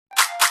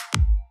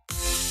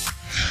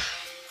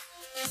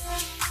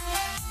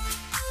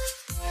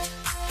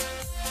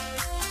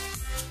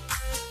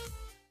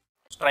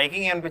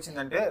Striking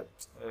అనిపించిందంటే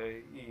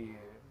ఈ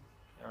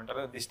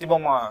ఏమంటారు దిష్టి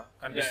బొమ్మ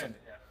కనిపిస్తుంది.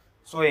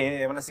 సో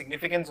ఏమైనా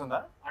సిగ్నిఫికెన్స్ ఉందా?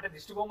 అంటే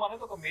దిష్టి బొమ్మ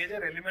అనేది ఒక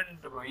మేజర్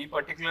ఎలిమెంట్ ఈ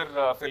పర్టికులర్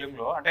ఫిల్మ్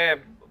లో. అంటే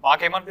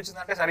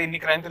మాకేమనిపించింది అంటే సరే ఇన్ని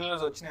క్రైమ్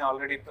థ్రిల్లర్స్ వచ్చినాయి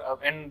ఆల్రెడీ,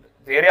 అండ్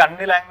వేరే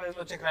అన్ని లాంగ్వేజ్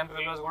లో వచ్చే క్రైమ్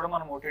థ్రిల్లర్స్ కూడా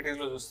మనం ఓటీటీస్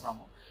లో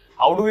చూస్తున్నాము.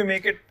 How do we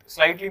make it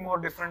slightly more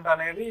different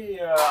అనేది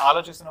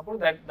ఆలోచిస్తున్నప్పుడు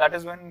దట్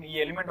ఈస్ వెన్ ఈ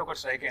ఎలిమెంట్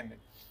ఒకటి స్ట్రైక్ అయింది.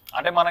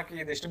 అంటే మనకి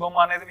దిష్టి బొమ్మ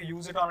అనేది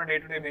use it on day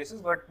to day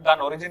basis, but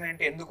దాని ఒరిజిన్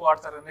ఏంటి, ఎందుకు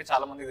వాడతారు అనేది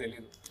చాలా మంది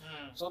తెలియదు.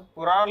 సో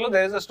పురాణంలో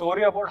there is a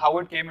story about how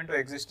it came in to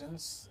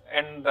existence,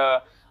 and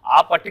ఆ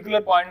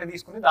పర్టికులర్ పాయింట్ ని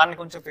తీసుకుని దాన్ని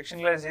కొంచెం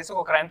ఫిక్షనలైజ్ చేసి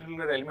ఒక క్రైమ్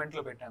థ్రిల్లర్ ఎలిమెంట్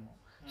లో పెట్టాము.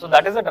 So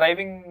that is the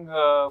driving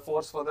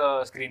force for the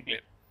screen play,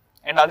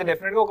 and అది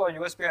డెఫినెట్ గా ఒక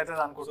యూఎస్పీ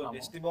అవుతుంది అనుకుంటున్నాను.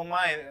 దిష్టి బొమ్మ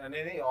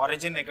అనేది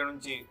ఆరిజిన్ ఎక్కడ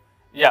నుంచి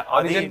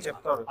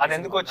చెప్తారు, అది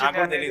ఎందుకు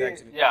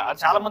వచ్చింది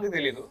చాలా మందికి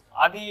తెలియదు.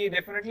 అది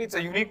definitely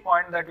it's unique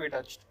point that we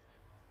touched.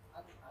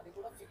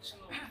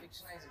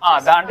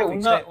 అంటే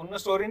ఉన్న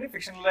స్టోరీని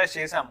ఫిక్షనలైజ్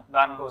చేసాము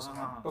దానికోసం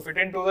to fit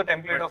in to the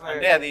template of.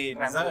 అంటే అది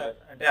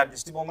అంటే ఆ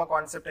దిష్టి బొమ్మ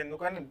కాన్సెప్ట్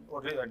ఎందుకని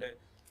అంటే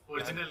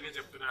ఒరిజినల్ గా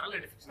చెప్తున్నారా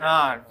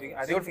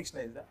అది కూడా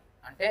ఫిక్షనైజ్?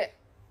 అంటే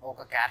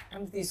ఒక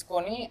క్యారెక్టర్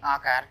తీసుకొని ఆ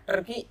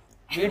క్యారెక్టర్ కి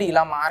వీడు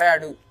ఇలా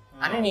మారాడు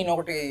అని నేను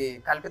ఒకటి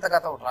కల్పిత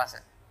కథ ఒకటి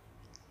రాశాను.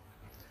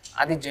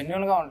 అది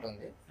జెన్యున్ గా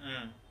ఉంటుంది.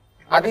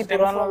 అది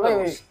పురాణంలో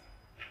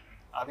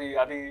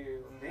అది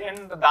ఉంది,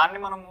 అండ్ దాన్ని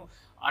మనము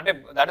అంటే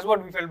that is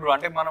what we felt bro.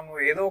 అంటే మనం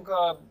ఏదో ఒక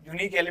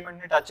యూనిక్ ఎలిమెంట్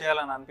ని టచ్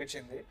చేయాలని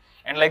అనిపించింది.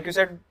 అండ్ లైక్ యూ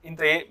సెడ్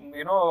ఇంత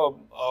యూనో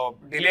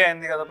డిలే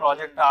అయింది కదా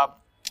ప్రాజెక్ట్,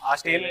 ఆ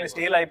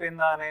స్టేల్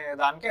అయిపోయిందా అనే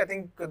దానికి I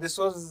think this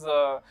was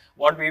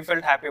what we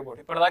felt happy about.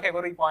 ఇప్పటిదాకా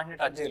ఎవరు ఈ పాయింట్ ని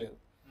టచ్ చేయలేదు.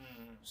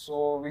 So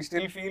we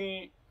still feel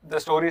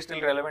the story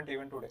still relevant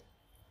even today.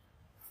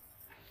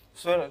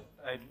 So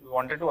I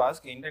wanted to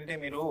ask ఏంటంటే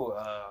మీరు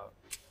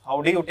how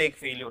do you take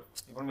failure?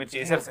 ఇప్పుడు మీరు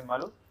చేశారు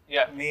సినిమాలు,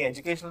 మీ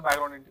ఎడ్యుకేషనల్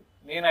బ్యాక్గ్రౌండ్ ఏంటి?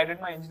 నేను I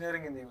did my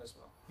engineering in the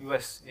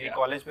US. A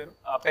college పేరు?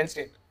 Pen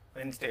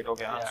state.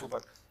 Okay,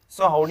 super.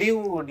 So how do you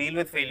deal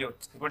with failure?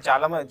 ఇప్పుడు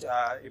చాలా మంది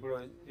ఇప్పుడు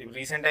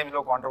రీసెంట్ టైమ్స్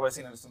లో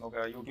కాంట్రవర్సీ నడుస్తుంది, ఒక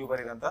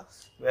యూట్యూబర్ ఇదంతా,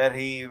 where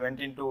he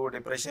went in to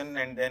depression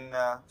and then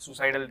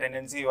suicidal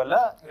tendency వల్ల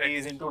he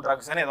is in to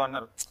drugs అని ఏదో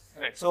అన్నారు.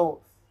 సో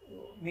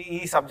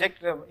ఈ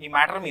సబ్జెక్ట్, ఈ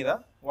మ్యాటర్ మీద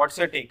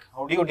what's your take?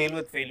 How do you deal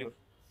with failure?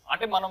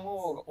 అంటే మనము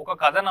ఒక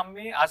కథ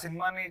నమ్మి ఆ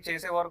సినిమాని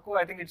చేసే వరకు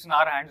I think it's in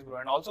our hands bro.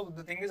 And also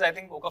the thing is I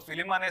think ఒక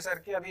ఫిలిం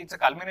అనేసరికి అది it's a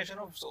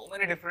culmination of so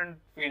many different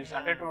fields.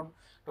 అంటే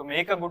to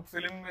make a good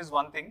film is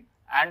one thing,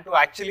 and to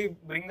actually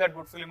bring that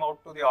good film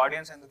out to the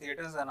audience and the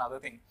theatres an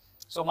other thing.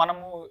 So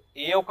మనము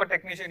ఏ ఒక్క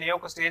technician A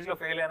ఒక్క stage లో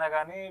fail అయినా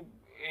కానీ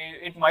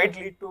it might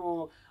lead to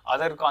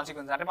other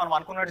consequence. అంటే మనం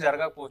అనుకున్నట్టు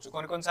జరగకపోవచ్చు,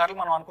 కొన్నిసార్లు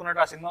మనం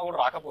అనుకున్నట్టు ఆ సినిమా కూడా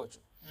రాకపోవచ్చు.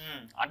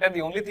 అంటే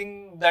the only thing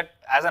that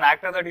as an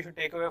actor that you should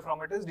take away from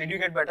it is did you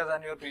get better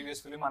than your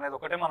previous film అనేది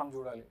ఒకటే మనం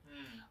చూడాలి.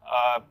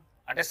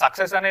 అంటే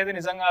సక్సెస్ అనేది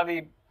నిజంగా అది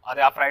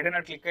ఆ ఫ్రైడే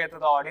నాట్ క్లిక్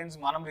అవుతుంది ఆడియన్స్,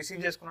 మనం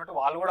రిసీవ్ చేసుకున్నట్టు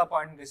వాళ్ళు కూడా ఆ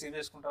పాయింట్ రిసీవ్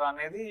చేసుకుంటారు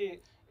అనేది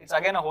it's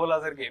again a whole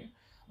other game.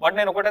 But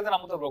నేను ఒకటైతే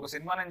నమ్ముతాను, ఒక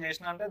సినిమా నేను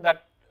చేసిన అంటే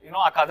దట్ యూనో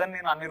ఆ కథని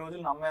నేను అన్ని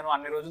రోజులు నమ్మాను,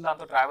 అన్ని రోజులు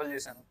దాంతో ట్రావెల్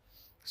చేశాను.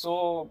 So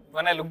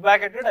when I look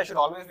back at it I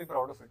should always be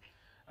proud of it,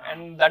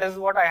 and that is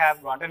what I have.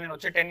 అంటే నేను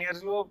వచ్చే 10 years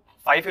లో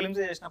 5 films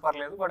చేసినా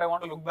పర్లేదు, but I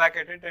want look back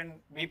at it and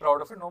be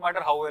proud of it, no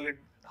matter how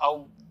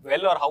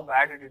well are how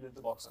bad it is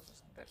the box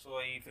office. అంతే. So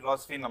ఈ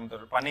philosophy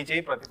నమ్ముతారు, పని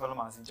చేయి ప్రతిఫలం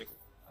ఆశించకు,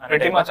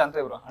 pretty much అంతే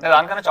బ్రో. అంటే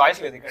దానికన్నా చాయిస్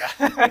లేదు ఇక్కడ.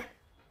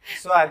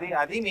 సో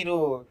అది మీరు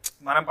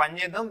మనం పని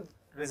చేద్దాం,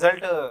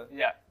 రిజల్ట్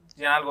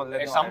జనాలకు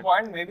వదిలేదు. Some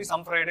point maybe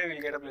some Friday will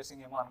get a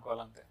blessing ఏమో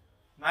అనుకోవాలంతే.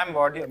 మ్యామ్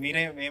వాట్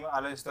మీరేం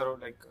ఆలోచిస్తారు?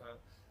 Like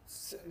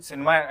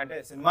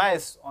cinema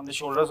is on the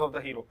shoulders of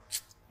the hero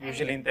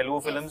usually in Telugu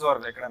films are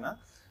ఎక్కడైనా.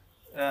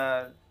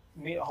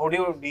 How do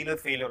you deal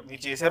with failure?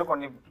 మీరు చేశారు,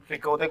 కొన్ని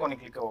click అవుతాయి, కొన్ని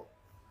click అవ్వవు.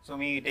 సో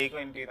మీ టేక్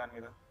ఏంటి దాని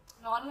మీద?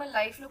 నార్మల్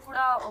లైఫ్లో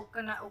కూడా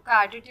ఒక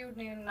యాటిట్యూడ్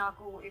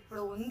నాకు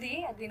ఇప్పుడు ఉంది.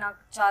 అది నాకు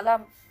చాలా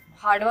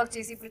హార్డ్ వర్క్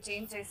చేసి ఇప్పుడు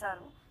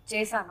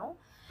చేశాను.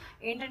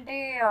 ఏంటంటే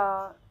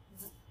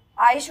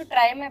I should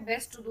try my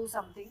best to do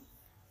something.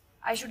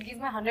 I should give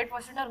my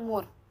 100% or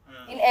more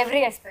in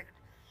every aspect.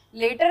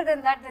 Later than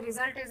that, the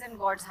result is in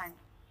God's hand.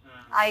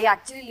 I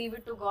actually leave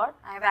it to God.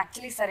 I have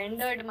actually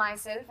surrendered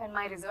myself and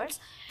my results.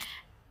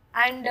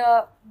 And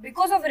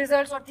because of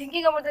results or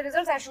thinking about the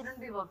results, I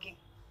shouldn't be working.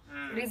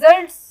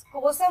 Results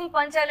kosam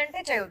panchalante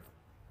chayoddu.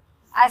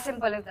 As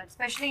simple as that.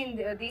 Especially in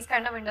these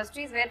kind of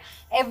industries where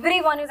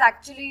everyone is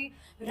actually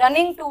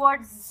running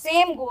towards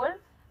same goal.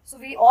 So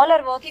we all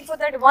are working for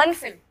that one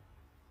film.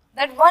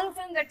 That one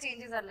film that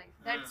changes our life.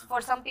 That for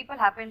some people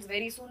happens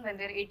very soon when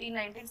they're 18,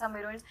 19. Some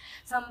heroines,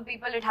 some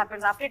people it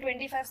happens after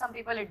 25. Some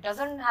people it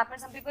doesn't happen.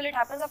 Some people it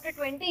happens after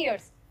 20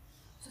 years.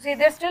 So say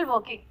they're still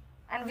working,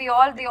 and they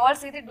all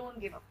say they don't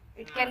give up.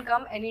 It can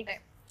come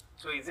anytime.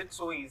 So is it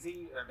so easy?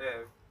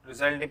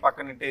 Result ni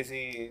పక్కన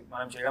ఇట్టేసి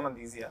మనం చేయడం అంత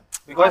ఈజీయా?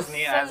 Because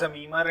me as a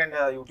memer and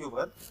a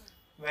YouTuber,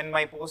 when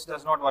my post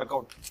does not work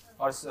out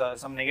or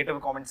some negative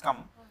comments come,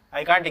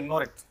 I can't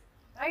ignore it.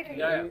 Right?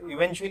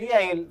 Eventually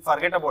I will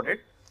forget about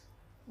it.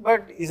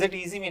 But is it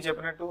easy మీరు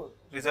చెప్పినట్టు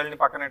result ని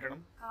పక్కన పెట్టడం?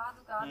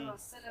 కాదు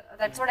అసలు.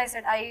 That's what I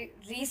said. I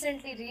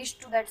recently reached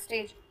to that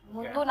stage.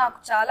 ముందు నాకు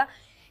చాలా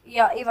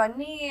yeah,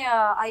 ఇవన్నీ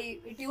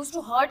it used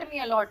to hurt me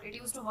a lot. It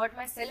used to hurt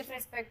my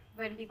self-respect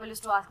when people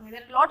used to ask me.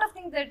 There are a lot of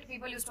things that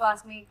people used to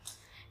ask me,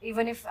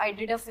 even if I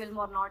did a film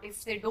or not, if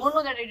they don't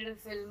know that I did a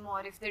film, or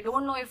if they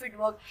don't know if it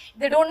worked,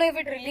 they don't know if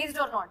it released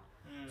or not.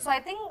 So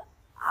I think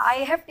I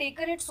have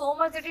taken it so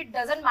much that it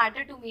doesn't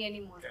matter to me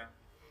anymore.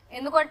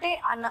 ఎందుకంటే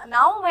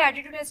now my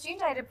attitude has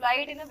changed. I reply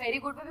it in a very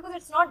good way because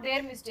it's not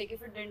their mistake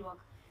if it didn't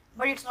work,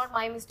 but it's not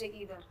my mistake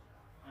either.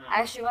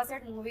 As Shiva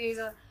said,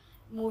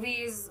 movie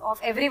is of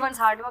everyone's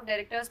hard work,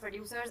 directors,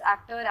 producers,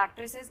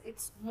 actresses.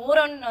 It's more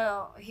on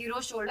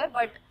hero's shoulder,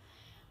 but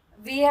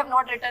we have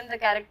not written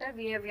the character.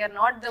 We are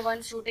not the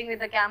ones shooting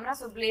with the camera,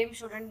 so blame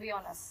shouldn't be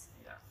on us.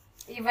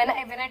 When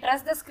I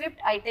trust the script,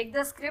 I take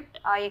the script,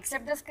 I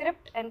accept the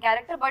script and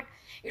character, but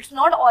it's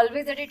not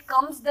always that it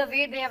comes the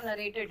way they have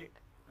narrated it.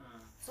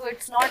 So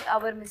it's not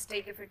our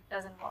mistake if it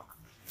doesn't work.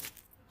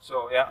 So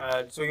yeah,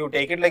 so you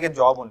take it like a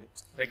job only,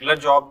 regular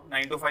job,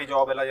 9 to 5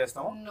 job ఎలా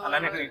చేస్తామో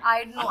అలానే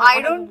I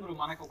don't.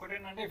 మనకు ఒకటి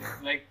ఏంటంటే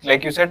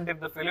like you said, if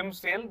the films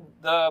fail,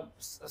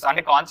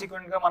 అంటే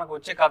consequent గా మనకు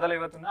వచ్చే కథలు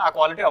ఏవైతే ఉన్నాయో ఆ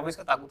క్వాలిటీ ఆబ్వియస్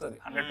గా తగ్గుతుంది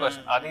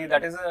 100%. అది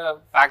దట్ ఈస్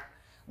ఫ్యాక్ట్,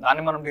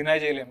 దాన్ని మనం డినై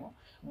చేయలేము.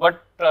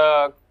 బట్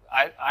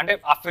అంటే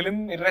ఆ ఫిలిం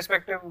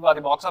ఇర్రెస్పెక్టివ్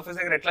అది బాక్స్ ఆఫీస్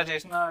దగ్గర ఎట్లా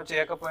చేసినా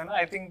చేయకపోయినా,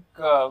 I think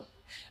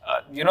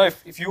you know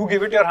if you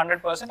give it your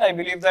 100%, I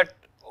believe that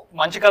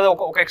మంచి కథ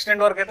ఒక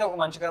ఎక్స్టెంట్ వరకు అయితే ఒక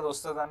మంచి కథ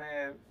వస్తుంది అనే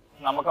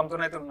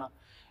నమ్మకంతోనైతే ఉన్నా.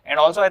 And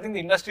also I think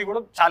industry కూడా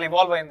చాలా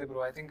ఇవాల్వ్ అయింది బ్రో.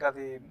 ఐ థింక్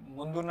అది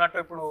ముందున్నట్టు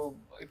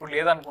ఇప్పుడు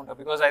లేదనుకుంటా,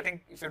 because I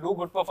think if you do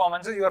good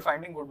performances you are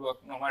finding good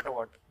work no matter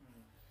what.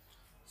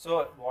 So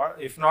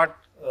if not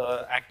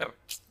actor,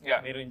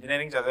 మీరు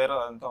ఇంజనీరింగ్ చదివారు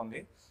అదంతా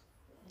ఉంది,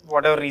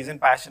 వాట్ ఎవర్ రీజన్,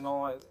 ప్యాషన్,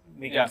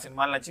 మీకు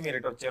సినిమాలు నచ్చి మీరు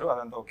ఇటు వచ్చారు,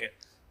 అదంతా okay.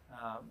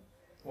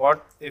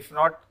 What if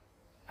not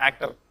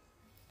actor,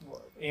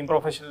 ఏం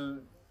ప్రొఫెషనల్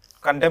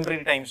కంటెంపరీ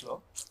టైమ్స్ లో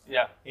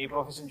ఈ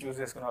ప్రొఫెషన్ చూస్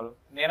చేసుకునే వాళ్ళు?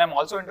 నేను I'm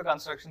also into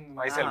construction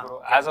my self bro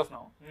as of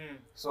now.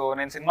 So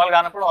నేను సినిమాలు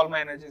కానప్పుడు all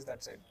my energy is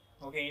that side.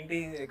 Okay, ఏంటి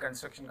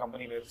కన్స్ట్రక్షన్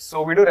కంపెనీ పేరు?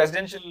 So we do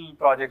residential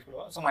projects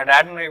bro. So my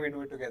dad and I we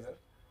do it together.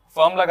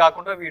 Firm లా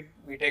కాకుండా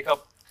we take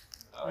up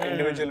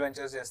individual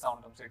ventures చేస్తూ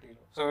ఉంటాం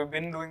సిటీలో. So we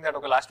been doing that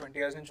ఒక last 20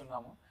 years నుంచి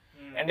ఉన్నాము.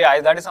 And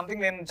that is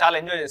something నేను చాలా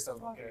enjoy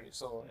చేస్తాను.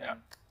 సో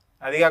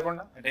అది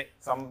కాకుండా అంటే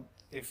some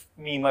if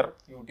memer,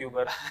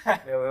 YouTuber,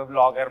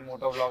 blogger,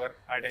 Moto blogger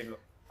ఆ టైప్ లో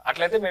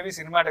అట్లయితే maybe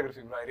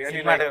cinematography bro. I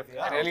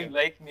really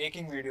like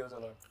making videos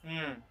allot.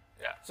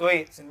 So ఈ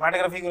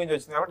సినిమాటోగ్రఫీ గురించి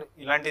వచ్చింది కాబట్టి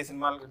ఇలాంటి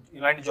సినిమాలు,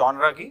 ఇలాంటి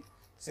జానరాకి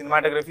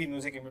సినిమాటోగ్రఫీ,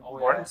 మ్యూజిక్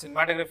ఇంపార్టెంట్.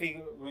 సినిమాటోగ్రఫీ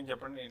గురించి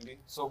చెప్పండి ఏంటి?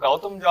 సో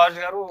గౌతమ్ జార్జ్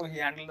గారు he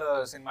handle the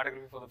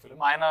cinematography for the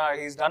film. ఆయన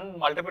he's done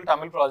multiple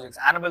Tamil projects.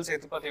 యానబల్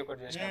Sethupathi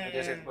ఒకటి చేసిన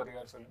విజయ్ సేతుపతి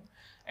గారి ఫిల్మ్,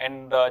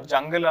 అండ్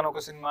జంగిల్ అని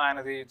ఒక సినిమా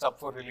ఆయనది అప్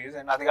ఫర్ రిలీజ్.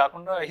 అండ్ అది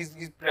కాకుండా he's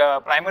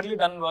primarily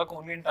done work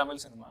only in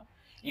Tamil cinema.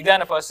 ఇదే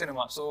ఆయన ఫస్ట్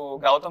సినిమా. సో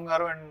గౌతమ్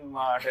గారు అండ్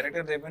మా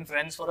director they been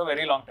friends for a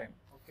very long time.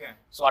 Okay,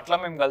 so అట్లా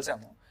మేము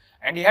కలిసాము.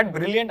 And he had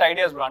brilliant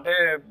ideas bro. అంటే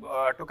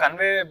టు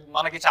కన్వే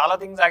మనకి చాలా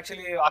థింగ్స్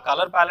యాక్చువల్లీ ఆ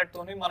కలర్ ప్యాలెట్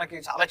తోని మనకి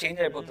చాలా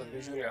చేంజ్ అయిపోతుంది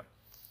విజువల్గా.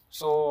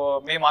 సో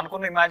మేము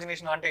అనుకున్న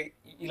ఇమాజినేషన్ అంటే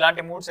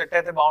ఇలాంటి మూడ్ సెట్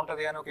అయితే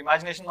బాగుంటుంది అని ఒక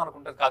ఇమాజినేషన్ మనకు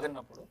ఉంటుంది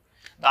కదిలినప్పుడు,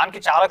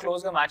 దానికి చాలా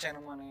క్లోజ్ గా మ్యాచ్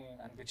అయినామని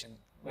అనిపించింది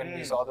when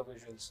we saw the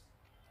visuals.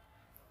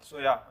 So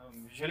yeah,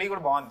 visually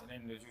కూడా బాగుంది,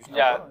 నేను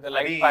చూసాను. the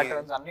light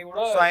patterns అన్ని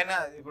కూడా. సో ఆయన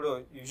ఇప్పుడు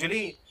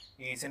యూజువల్లీ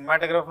ఈ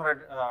cinematographer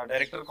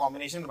director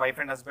combination wife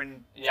and husband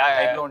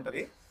type లో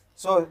ఉంటుంది.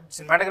 సో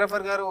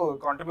సినిమాటోగ్రాఫర్ గారు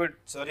కాంట్రిబ్యూట్,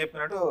 సార్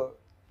చెప్పినట్టు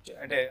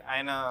అంటే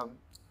ఆయన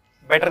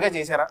బెటర్ గా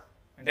చేశారా?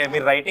 అంటే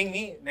మీరు రైటింగ్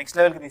ని నెక్స్ట్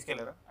లెవెల్ కి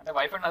తీసుకెళ్లారా? అంటే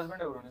వైఫ్ అండ్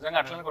హస్బెండ్ ఎవరు నిజంగా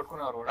అట్లనే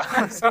కొట్టుకునేవారు కూడా.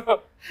 సో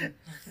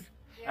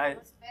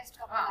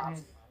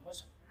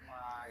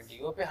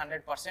డిఓపి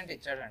 100%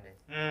 ఇచ్చాడండి.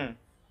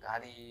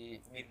 అది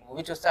మీరు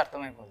మూవీ చూస్తే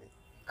అర్థమైపోతుంది,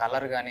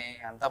 కలర్ కానీ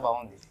అంతా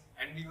బాగుంది.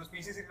 అండ్ ఈ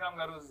పీసీ శ్రీరామ్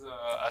గారు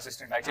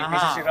అసిస్టెంట్. యాక్చువల్లీ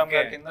పీసీ శ్రీరామ్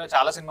గారి కింద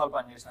చాలా సినిమాలు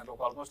పనిచేసినారు,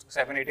 ఒక ఆల్మోస్ట్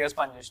 7-8 years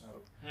పనిచేసినారు.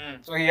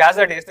 So he has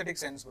that aesthetic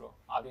sense bro.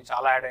 అది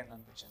చాలా యాడ్ అయింది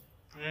అనిపించింది.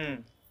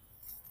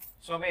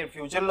 సో మీరు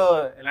ఫ్యూచర్ లో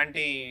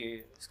ఎలాంటి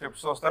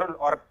స్క్రిప్ట్స్ వస్తారు?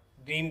 ఆర్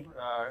డ్రీమ్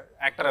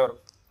యాక్టర్ ఎవరు?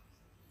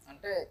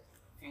 అంటే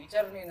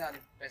ఫ్యూచర్ నేను అది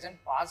ప్రెసెంట్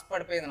పాస్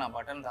పడిపోయింది నా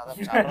బటన్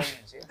దాదాపు చాలా రోజుల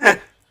నుంచి.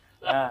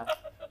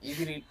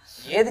 ఇది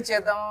ఏది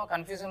చేద్దామో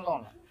కన్ఫ్యూజన్ లో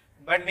ఉన్నా.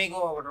 బట్ మీకు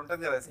ఒకటి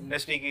ఉంటుంది కదా,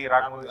 ఇండస్ట్రీకి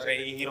రాకముందు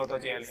ఈ హీరోతో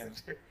చేయాలి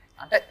అని.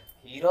 అంటే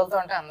హీరోలతో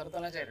అంటే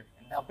అందరితోనే చేయరు,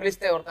 డబ్బులు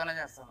ఇస్తే ఎవరితోనే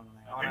చేస్తాను.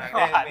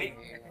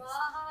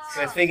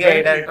 స్పెసిఫిక్ గా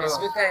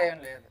ఏం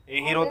లేదు,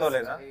 ఏ హీరోతో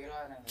లేదా? హీరో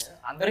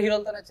అందరు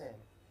హీరోలతోనే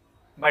చేయాలి.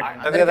 బట్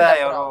ఉంటుంది కదా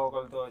ఎవరో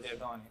ఒకరితో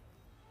చేద్దాం అని.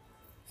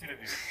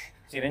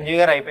 చిరంజీవి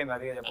గారు అయిపోయింది,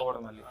 అది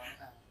చెప్పకూడదు మళ్ళీ.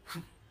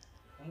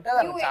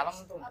 ఉంటుంది చాలా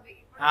మంది.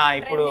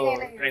 ఇప్పుడు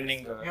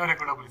ట్రెండింగ్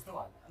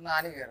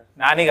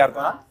నాని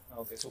గారితో.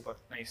 Okay, super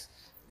nice.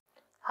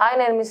 Hi,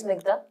 name is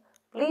Nigda.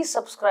 Please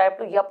subscribe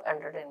to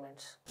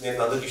Yupentertainments. నేను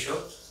నందు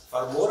Kishore.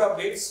 For more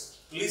updates,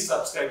 please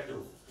subscribe to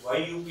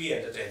YUP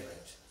Entertainment.